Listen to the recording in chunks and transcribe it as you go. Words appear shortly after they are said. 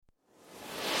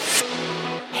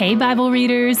Hey, Bible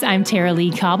readers, I'm Tara Lee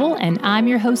Cobble, and I'm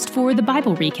your host for the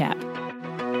Bible Recap.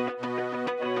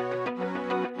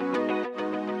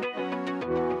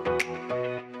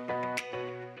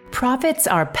 Prophets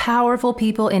are powerful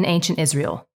people in ancient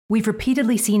Israel. We've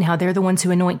repeatedly seen how they're the ones who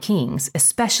anoint kings,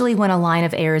 especially when a line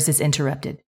of heirs is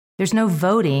interrupted. There's no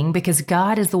voting because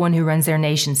God is the one who runs their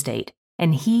nation state,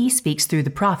 and he speaks through the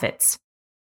prophets.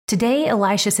 Today,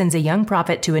 Elisha sends a young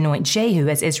prophet to anoint Jehu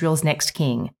as Israel's next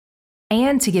king,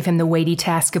 and to give him the weighty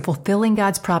task of fulfilling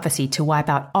God's prophecy to wipe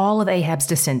out all of Ahab's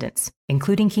descendants,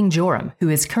 including King Joram, who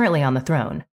is currently on the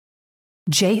throne.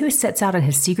 Jehu sets out on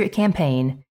his secret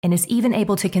campaign and is even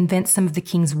able to convince some of the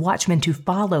king's watchmen to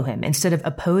follow him instead of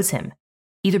oppose him,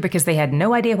 either because they had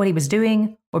no idea what he was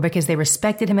doing or because they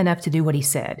respected him enough to do what he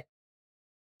said.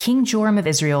 King Joram of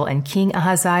Israel and King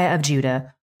Ahaziah of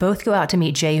Judah both go out to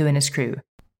meet Jehu and his crew,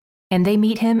 and they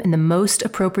meet him in the most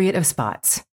appropriate of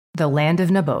spots, the land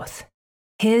of Naboth.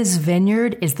 His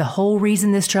vineyard is the whole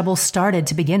reason this trouble started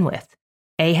to begin with.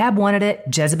 Ahab wanted it,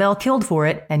 Jezebel killed for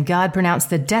it, and God pronounced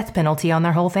the death penalty on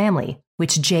their whole family,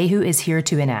 which Jehu is here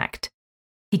to enact.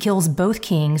 He kills both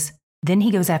kings, then he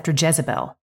goes after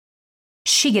Jezebel.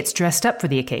 She gets dressed up for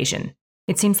the occasion.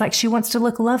 It seems like she wants to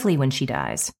look lovely when she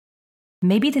dies.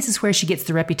 Maybe this is where she gets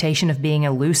the reputation of being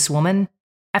a loose woman.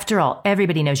 After all,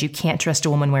 everybody knows you can't trust a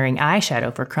woman wearing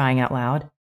eyeshadow, for crying out loud.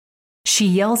 She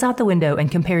yells out the window and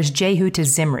compares Jehu to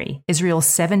Zimri, Israel's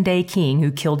 7-day king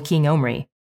who killed King Omri.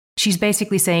 She's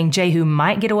basically saying Jehu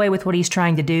might get away with what he's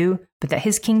trying to do, but that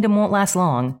his kingdom won't last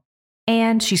long.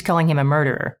 And she's calling him a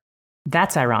murderer.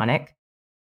 That's ironic.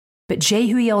 But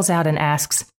Jehu yells out and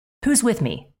asks, "Who's with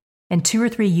me?" And 2 or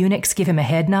 3 eunuchs give him a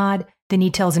head nod, then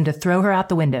he tells him to throw her out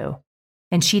the window.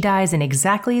 And she dies in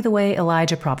exactly the way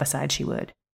Elijah prophesied she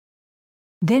would.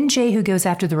 Then Jehu goes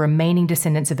after the remaining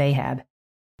descendants of Ahab.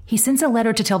 He sends a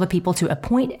letter to tell the people to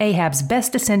appoint Ahab's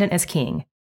best descendant as king.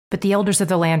 But the elders of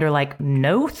the land are like,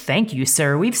 "No, thank you,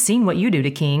 sir. We've seen what you do to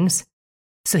kings."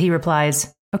 So he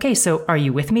replies, "Okay, so are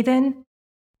you with me then?"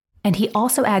 And he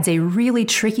also adds a really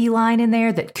tricky line in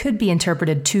there that could be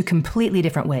interpreted 2 completely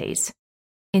different ways.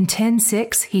 In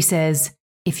 10:6, he says,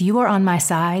 "If you are on my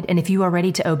side and if you are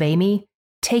ready to obey me,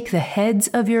 take the heads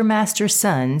of your master's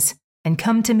sons and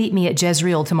come to meet me at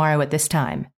Jezreel tomorrow at this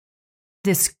time."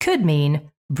 This could mean,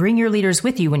 bring your leaders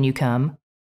with you when you come,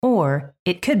 or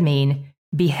it could mean,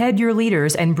 behead your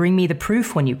leaders and bring me the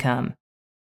proof when you come.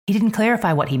 He didn't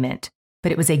clarify what he meant,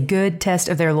 but it was a good test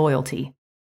of their loyalty.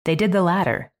 They did the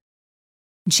latter.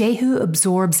 Jehu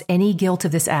absorbs any guilt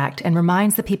of this act and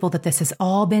reminds the people that this has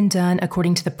all been done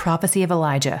according to the prophecy of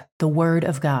Elijah, the word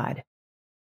of God.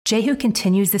 Jehu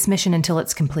continues this mission until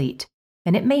it's complete,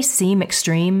 and it may seem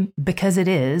extreme because it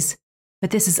is,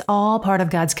 but this is all part of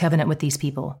God's covenant with these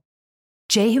people.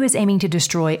 Jehu is aiming to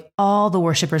destroy all the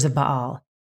worshippers of Baal.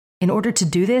 In order to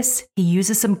do this, he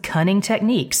uses some cunning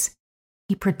techniques.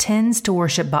 He pretends to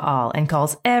worship Baal and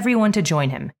calls everyone to join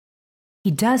him.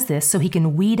 He does this so he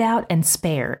can weed out and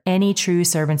spare any true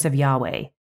servants of Yahweh.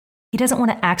 He doesn't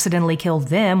want to accidentally kill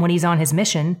them when he's on his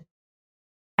mission.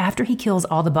 After he kills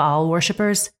all the Baal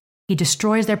worshippers, he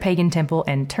destroys their pagan temple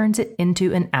and turns it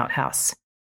into an outhouse.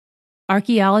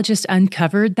 Archaeologists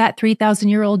uncovered that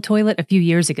 3,000-year-old toilet a few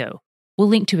years ago. We'll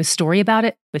link to a story about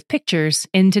it with pictures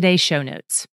in today's show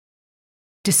notes.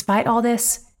 Despite all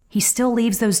this, he still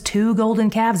leaves those 2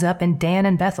 golden calves up in Dan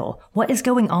and Bethel. What is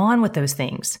going on with those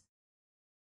things?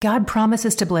 God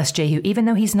promises to bless Jehu even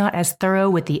though he's not as thorough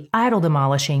with the idol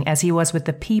demolishing as he was with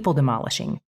the people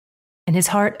demolishing. And his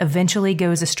heart eventually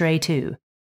goes astray too.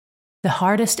 The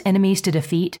hardest enemies to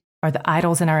defeat are the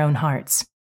idols in our own hearts.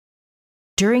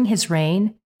 During his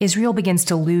reign, Israel begins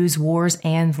to lose wars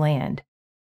and land.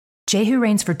 Jehu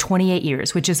reigns for 28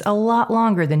 years, which is a lot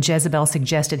longer than Jezebel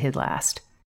suggested he'd last.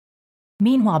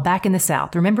 Meanwhile, back in the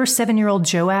south, remember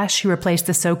 7-year-old Joash who replaced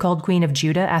the so-called queen of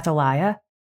Judah, Athaliah?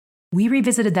 We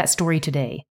revisited that story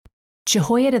today.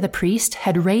 Jehoiada the priest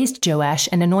had raised Joash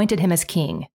and anointed him as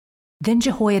king. Then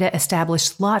Jehoiada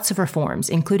established lots of reforms,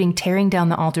 including tearing down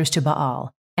the altars to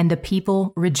Baal, and the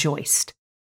people rejoiced.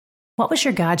 What was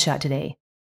your God shot today?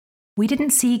 We didn't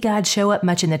see God show up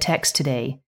much in the text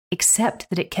today, except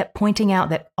that it kept pointing out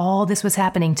that all this was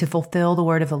happening to fulfill the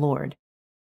word of the Lord.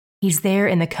 He's there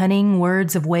in the cunning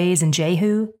words of ways in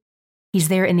Jehu. He's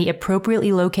there in the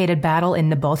appropriately located battle in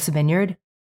Naboth's vineyard.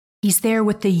 He's there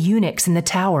with the eunuchs in the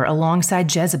tower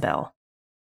alongside Jezebel.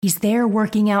 He's there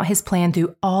working out his plan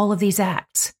through all of these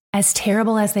acts. As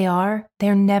terrible as they are,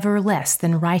 they're never less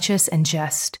than righteous and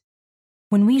just.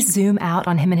 When we zoom out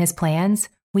on him and his plans,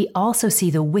 we also see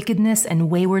the wickedness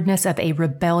and waywardness of a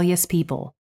rebellious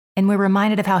people. And we're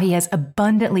reminded of how he has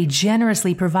abundantly,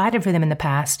 generously provided for them in the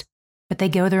past, but they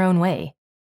go their own way.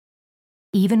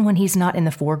 Even when he's not in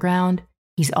the foreground,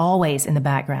 he's always in the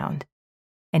background.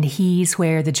 And he's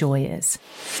where the joy is.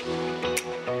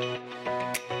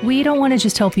 We don't want to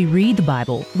just help you read the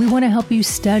Bible. We want to help you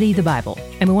study the Bible.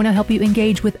 And we want to help you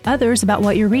engage with others about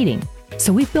what you're reading.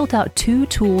 So we've built out 2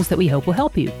 tools that we hope will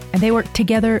help you, and they work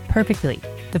together perfectly.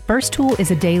 The first tool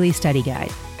is a daily study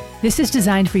guide. This is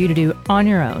designed for you to do on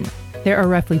your own. There are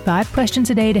roughly 5 questions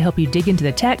a day to help you dig into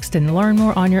the text and learn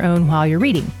more on your own while you're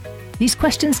reading. These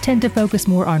questions tend to focus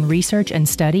more on research and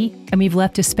study, and we've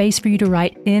left a space for you to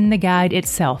write in the guide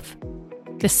itself.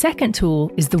 The second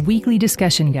tool is the weekly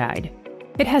discussion guide.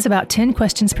 It has about 10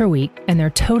 questions per week, and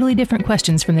they're totally different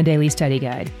questions from the daily study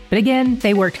guide. But again,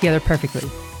 they work together perfectly.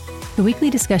 The weekly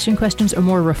discussion questions are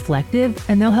more reflective,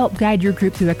 and they'll help guide your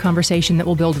group through a conversation that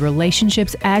will build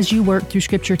relationships as you work through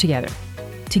Scripture together.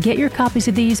 To get your copies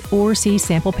of these or see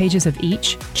sample pages of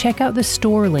each, check out the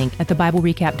store link at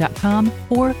thebiblerecap.com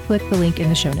or click the link in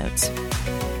the show notes.